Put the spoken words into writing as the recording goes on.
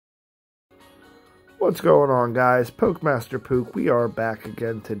What's going on, guys? PokeMaster Pook. We are back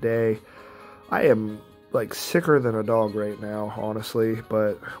again today. I am like sicker than a dog right now, honestly,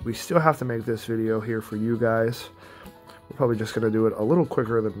 but we still have to make this video here for you guys. We're probably just going to do it a little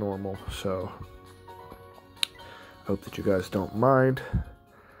quicker than normal, so hope that you guys don't mind.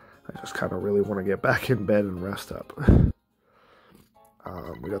 I just kind of really want to get back in bed and rest up.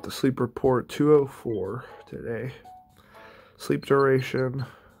 We got the sleep report 204 today. Sleep duration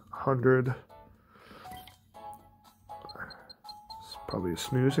 100. It's probably a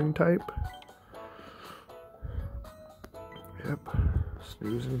snoozing type. Yep,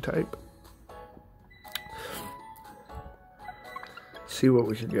 snoozing type. See what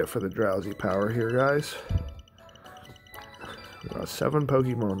we can get for the drowsy power here, guys. We got 7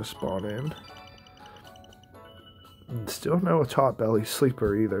 Pokemon to spawn in. And still no top belly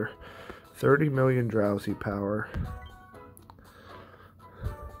sleeper either. 30 million drowsy power.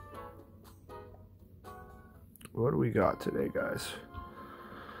 What do we got today, guys?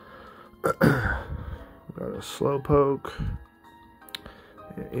 We got a Slowpoke,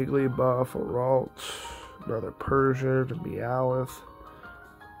 an Igglybuff, a Ralts, another Persian, a Meowth,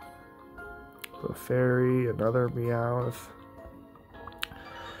 a Fairy, another Meowth.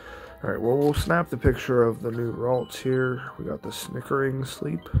 Alright, well, we'll snap the picture of the new Ralts here. We got the Snickering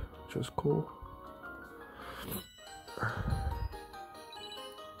Sleep, which is cool.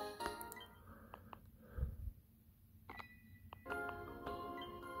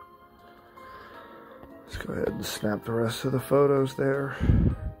 Let's go ahead and snap the rest of the photos there.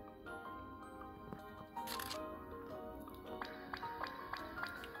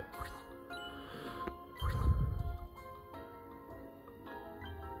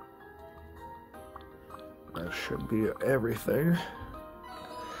 That should be everything.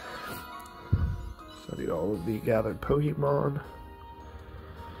 Studied all of the gathered Pokemon.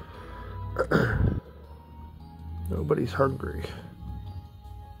 Nobody's hungry.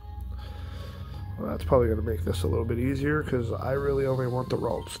 Well, that's probably going to make this a little bit easier because I really only want the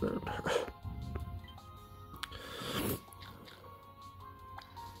Ralts then.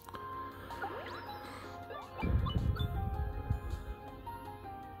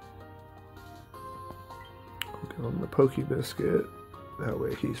 Give him the PokeBiscuit. That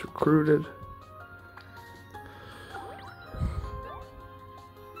way he's recruited.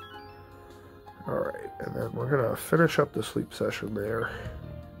 Alright, and then we're going to finish up the sleep session there.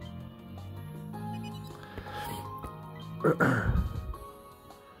 Got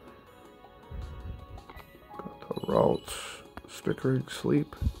the Ralts, Snickering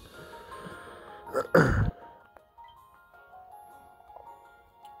Sleep. Got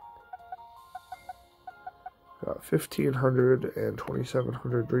 1,500 and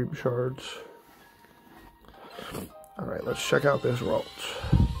 2,700 Dream Shards. Alright, let's check out this Ralts.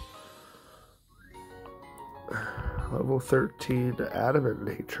 Level 13, Adamant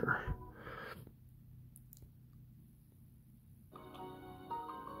Nature.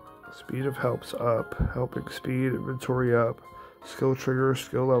 Speed of helps up, helping speed, inventory up, skill trigger,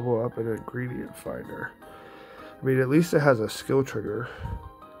 skill level up, and ingredient finder. I mean, at least it has a skill trigger.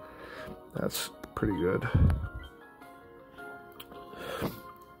 That's pretty good.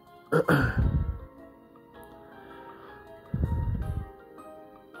 Got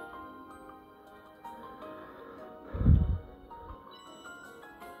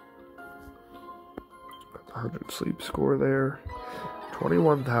the 100 sleep score there.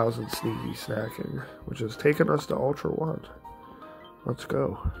 21,000 sneaky snacking, which has taken us to Ultra 1. Let's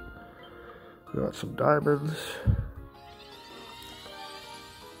go. We got some diamonds.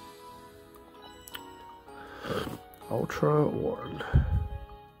 Ultra 1.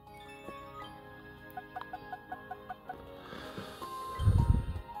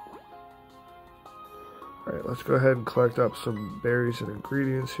 Alright, let's go ahead and collect up some berries and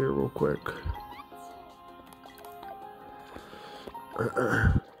ingredients here real quick.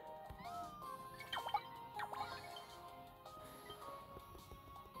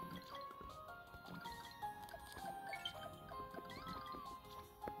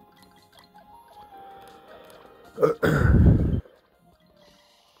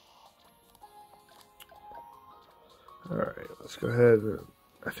 Alright, let's go ahead and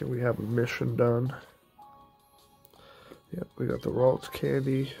I think we have a mission done. Yep, we got the Ralts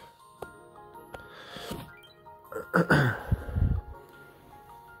candy.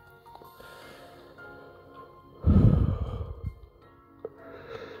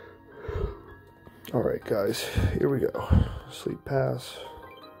 Alright guys, here we go. Sleep pass.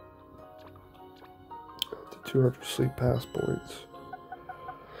 Got the 200 sleep pass points.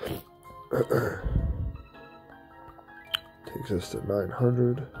 Takes us to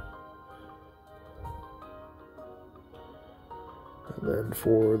 900. And then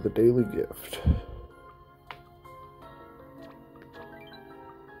for the daily gift.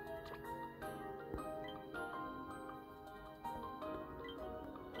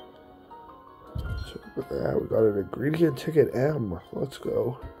 So with that, we got an ingredient ticket M. Let's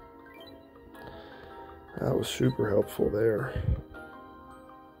go. That was super helpful there.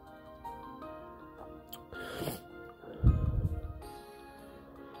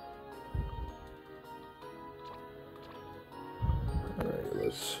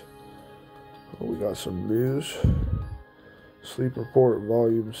 We got some news. Sleep Report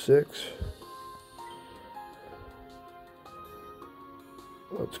Volume 6.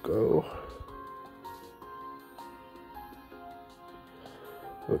 Let's go.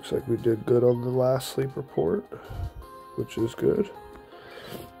 Looks like we did good on the last sleep report, which is good.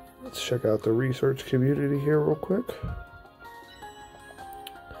 Let's check out the research community here real quick.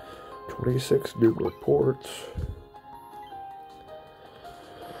 26 new reports.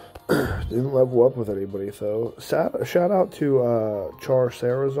 Didn't level up with anybody though. Shout out to Char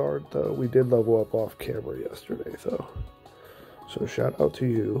Sarazard though. We did level up off camera yesterday though. So shout out to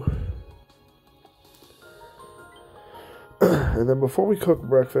you. And then before we cook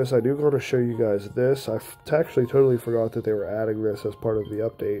breakfast, I do want to show you guys this. I actually totally forgot that they were adding this as part of the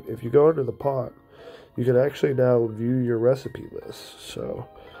update. If you go into the pot, you can actually now view your recipe list. So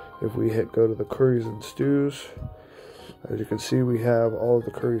if we hit go to the curries and stews, as you can see, we have all of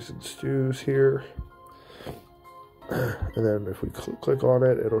the curries and stews here. And then if we click on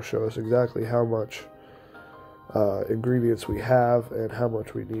it, it'll show us exactly how much ingredients we have and how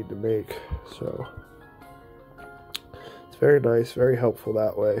much we need to make. So it's very nice, very helpful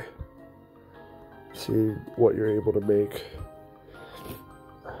that way. See what you're able to make.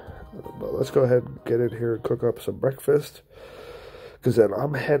 But let's go ahead and get in here and cook up some breakfast, because then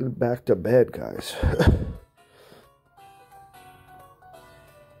I'm heading back to bed, guys.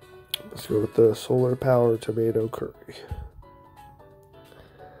 Let's go with the solar power tomato curry.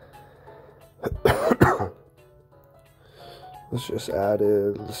 Let's just add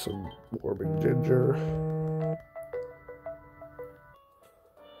in some warming ginger.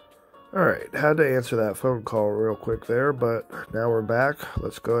 Alright, had to answer that phone call real quick there, but now we're back.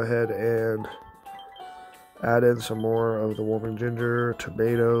 Let's go ahead and add in some more of the warming ginger,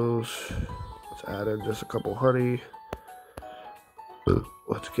 tomatoes. Let's add in just a couple honey.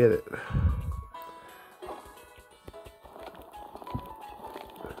 Let's get it.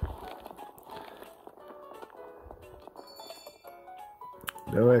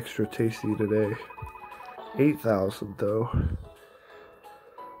 No extra tasty today. 8,000 though.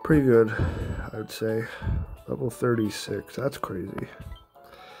 Pretty good, I'd say. Level 36, that's crazy.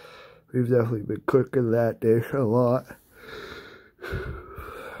 We've definitely been cooking that dish a lot.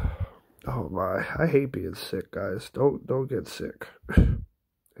 Oh my, I hate being sick, guys. Don't get sick.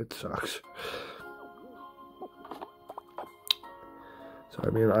 It sucks. So, I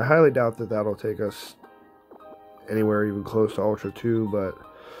mean, I highly doubt that that'll take us anywhere even close to Ultra 2, but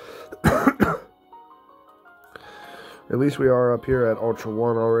at least we are up here at Ultra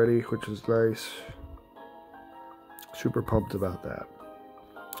 1 already, which is nice. Super pumped about that.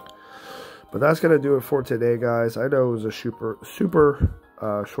 But that's going to do it for today, guys. I know it was a super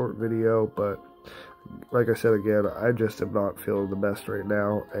short video, but like I said again, I just am not feeling the best right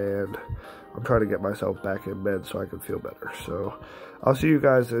now, and I'm trying to get myself back in bed so I can feel better. So I'll see you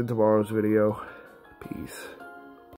guys in tomorrow's video. Peace.